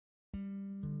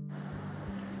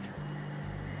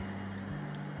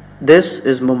This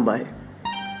is Mumbai,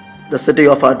 the city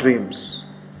of our dreams,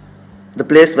 the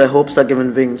place where hopes are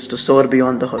given wings to soar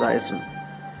beyond the horizon.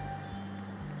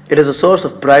 It is a source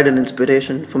of pride and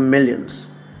inspiration for millions.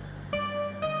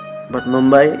 But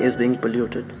Mumbai is being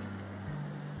polluted.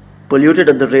 Polluted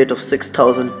at the rate of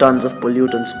 6,000 tons of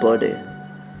pollutants per day.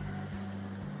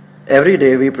 Every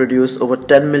day we produce over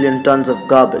 10 million tons of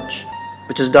garbage,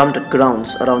 which is dumped at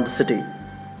grounds around the city,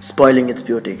 spoiling its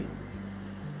beauty.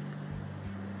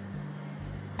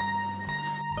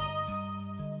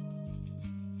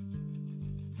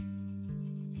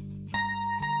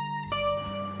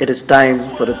 It is time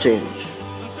for a change.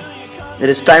 It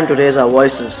is time to raise our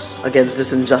voices against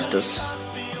this injustice.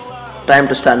 Time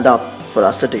to stand up for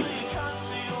our city.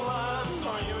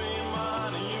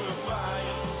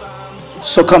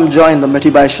 So come join the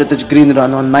Mithibai Kshitij Green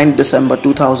Run on 9th December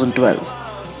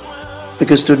 2012.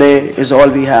 Because today is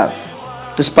all we have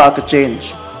to spark a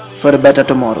change for a better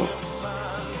tomorrow.